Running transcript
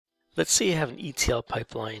Let's say you have an ETL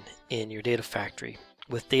pipeline in your data factory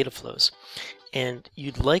with data flows, and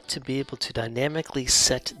you'd like to be able to dynamically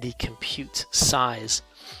set the compute size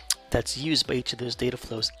that's used by each of those data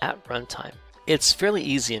flows at runtime. It's fairly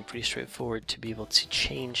easy and pretty straightforward to be able to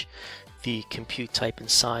change the compute type and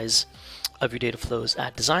size of your data flows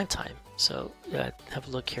at design time. So have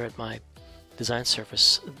a look here at my design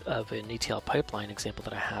surface of an ETL pipeline example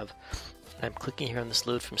that I have. I'm clicking here on this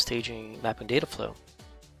load from staging mapping data flow.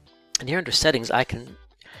 And here under settings, I can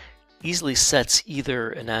easily set either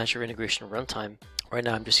an Azure integration runtime. Right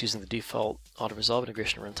now I'm just using the default auto-resolve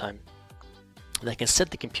integration runtime. And I can set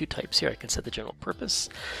the compute types here. I can set the general purpose,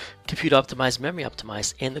 compute optimized, memory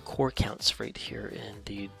optimized, and the core counts right here in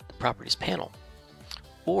the properties panel.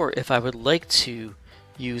 Or if I would like to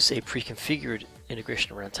use a pre-configured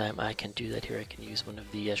integration runtime, I can do that here. I can use one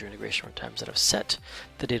of the Azure integration runtimes that I've set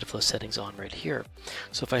the data flow settings on right here.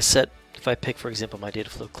 So if I pick, for example, my data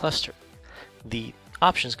flow cluster, the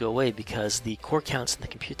options go away because the core counts and the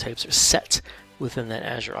compute types are set within that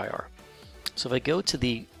Azure IR. So if I go to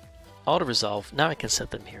the auto-resolve, now I can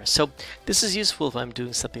set them here. So this is useful if I'm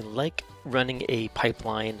doing something like running a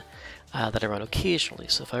pipeline that I run occasionally.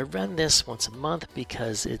 So if I run this once a month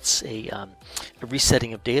because it's a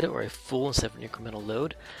resetting of data or a full instead of an incremental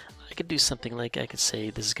load, I could do something like, I could say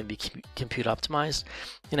this is going to be compute optimized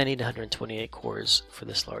and I need 128 cores for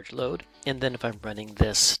this large load. And then if I'm running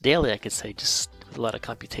this daily, I could say just with a lot of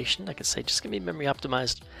computation, I could say just give me memory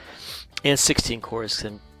optimized and 16 cores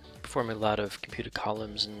and performing a lot of computed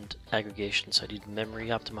columns and aggregation. So I need memory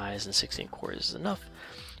optimized and 16 cores is enough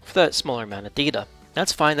for that smaller amount of data.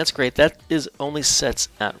 That's fine, that's great. That is only set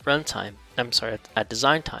at runtime. I'm sorry, at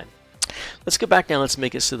design time. Let's go back now. Let's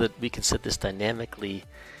make it so that we can set this dynamically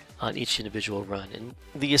on each individual run. And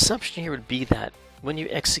the assumption here would be that when you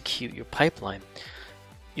execute your pipeline,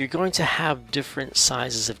 you're going to have different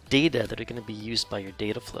sizes of data that are going to be used by your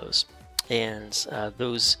data flows. And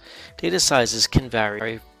those data sizes can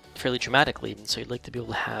vary fairly dramatically. And so you'd like to be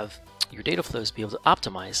able to have your data flows be able to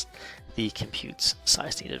optimize the compute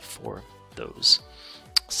size needed for those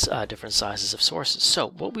different sizes of sources. So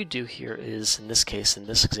what we do here is, in this case, in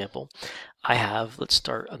this example, I have, let's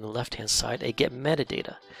start on the left-hand side, a get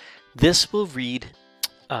metadata. This will read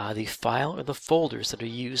the file or the folders that are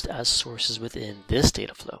used as sources within this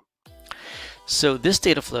data flow. So this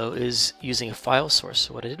data flow is using a file source.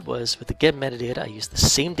 So what I did was, with the get metadata, I used the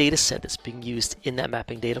same data set that's being used in that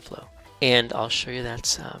mapping data flow. And I'll show you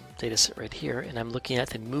that data set right here. And I'm looking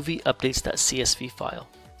at the movie updates.csv file.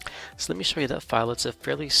 So let me show you that file. It's a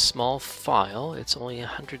fairly small file. It's only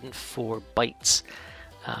 104 bytes.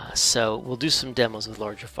 So we'll do some demos with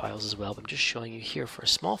larger files as well, but I'm just showing you here for a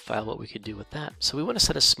small file what we could do with that. So we want to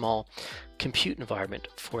set a small compute environment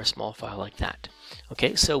for a small file like that.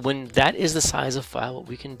 Okay, so when that is the size of file, what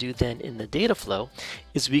we can do then in the data flow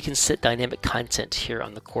is we can set dynamic content here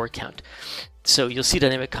on the core count. So you'll see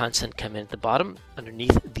dynamic content come in at the bottom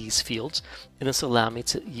underneath these fields, and this will allow me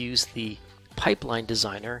to use the pipeline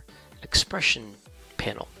designer expression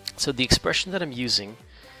panel. So the expression that I'm using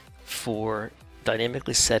for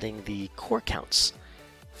dynamically setting the core counts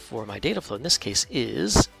for my data flow in this case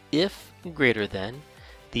is if greater than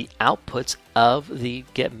the output of the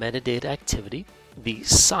get metadata activity, the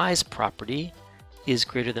size property is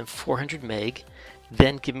greater than 400 meg,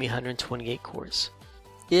 then give me 128 cores.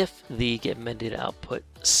 If the get metadata output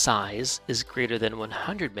size is greater than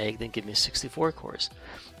 100 meg, then give me 64 cores.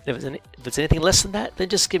 If it's anything less than that, then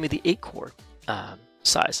just give me the 8 core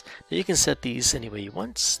size. Now you can set these any way you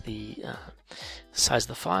want. The size of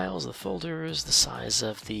the files, the folders, the size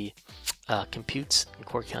of the computes and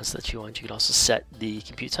core counts that you want. You can also set the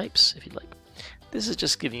compute types if you'd like. This is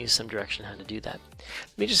just giving you some direction on how to do that.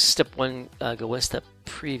 Let me just go one step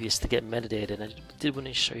previous to get metadata, and I did want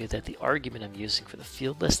to show you that the argument I'm using for the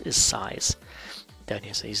field list is size down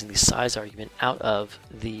here. So using the size argument out of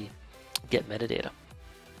the get metadata.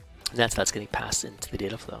 And that's getting passed into the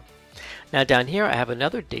data flow. Now down here I have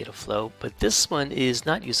another data flow, but this one is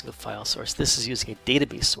not using a file source. This is using a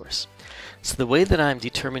database source. So the way that I'm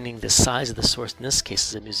determining the size of the source in this case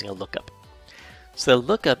is I'm using a lookup. So the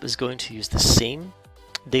lookup is going to use the same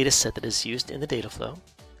data set that is used in the data flow,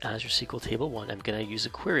 Azure SQL Table 1. I'm going to use a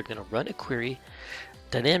query. I'm going to run a query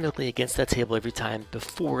dynamically against that table every time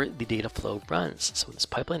before the data flow runs. So when this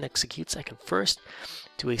pipeline executes, I can first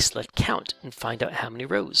do a select count and find out how many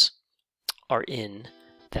rows are in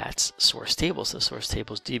that source table. So the source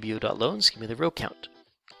table is dbo.loans, give me the row count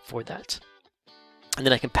for that. And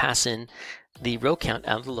then I can pass in the row count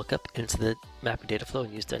out of the lookup into the mapping data flow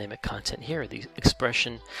and use dynamic content here. The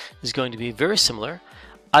expression is going to be very similar.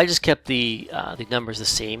 I just kept the numbers the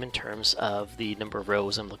same in terms of the number of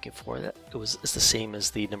rows I'm looking for. It's the same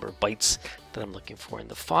as the number of bytes that I'm looking for in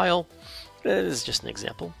the file. This is just an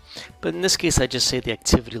example. But in this case, I just say the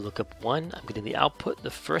activity lookup 1. I'm getting the output, the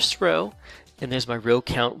first row, and there's my row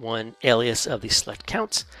count 1 alias of the select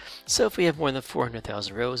count. So if we have more than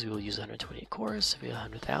 400,000 rows, we will use 128 cores. If we have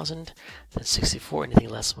 100,000, then 64. Anything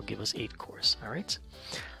less will give us 8 cores.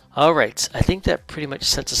 All right, I think that pretty much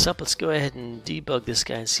sets us up. Let's go ahead and debug this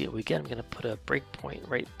guy and see what we get. I'm going to put a breakpoint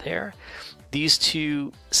right there. These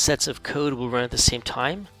two sets of code will run at the same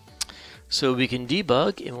time. So we can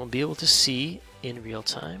debug and we'll be able to see in real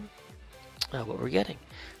time what we're getting.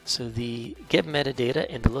 So the get metadata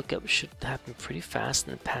and the lookup should happen pretty fast,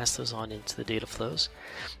 and then pass those on into the data flows.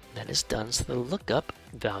 That is done. So the lookup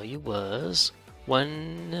value was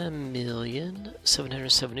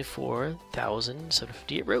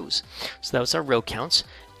 1,774,758 rows. So that was our row counts.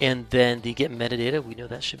 And then the get metadata, we know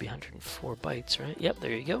that should be 104 bytes, right? Yep,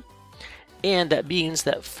 there you go. And that means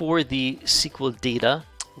that for the SQL data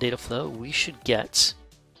flow, we should get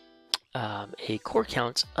a core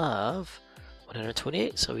count of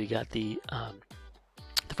 128. So we got the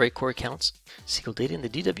right core counts, SQL data, and the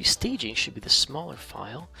DW staging should be the smaller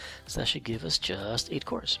file. So that should give us just 8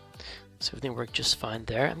 cores. So everything worked just fine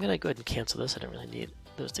there. I'm going to go ahead and cancel this. I don't really need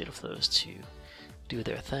those data flows to do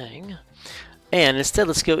their thing. And instead,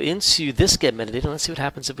 let's go into this get metadata and let's see what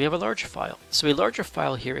happens if we have a larger file. So a larger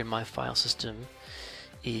file here in my file system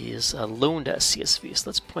is loan.csv. So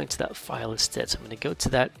let's point to that file instead. So I'm going to go to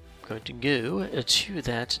that. I'm going to go to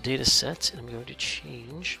that data set, and I'm going to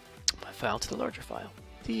change my file to the larger file.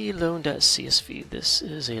 The loan.csv. This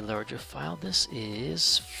is a larger file. This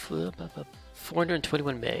is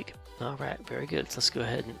 421 meg. All right, very good. So let's go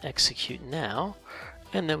ahead and execute now,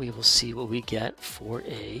 and then we will see what we get for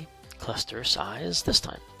a cluster size this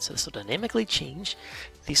time. So this will dynamically change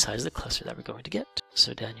the size of the cluster that we're going to get.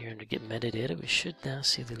 So down here under get metadata, we should now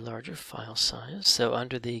see the larger file size. So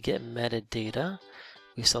under the get metadata,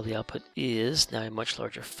 we saw the output is now a much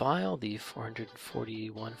larger file, the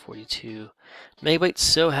 441.42 megabytes.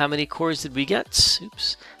 So how many cores did we get?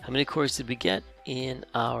 Oops. How many cores did we get in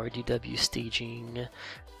our DW staging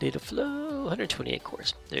data flow? 128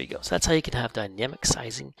 cores. There you go. So that's how you can have dynamic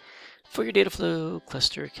sizing for your data flow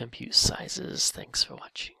cluster compute sizes. Thanks for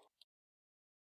watching.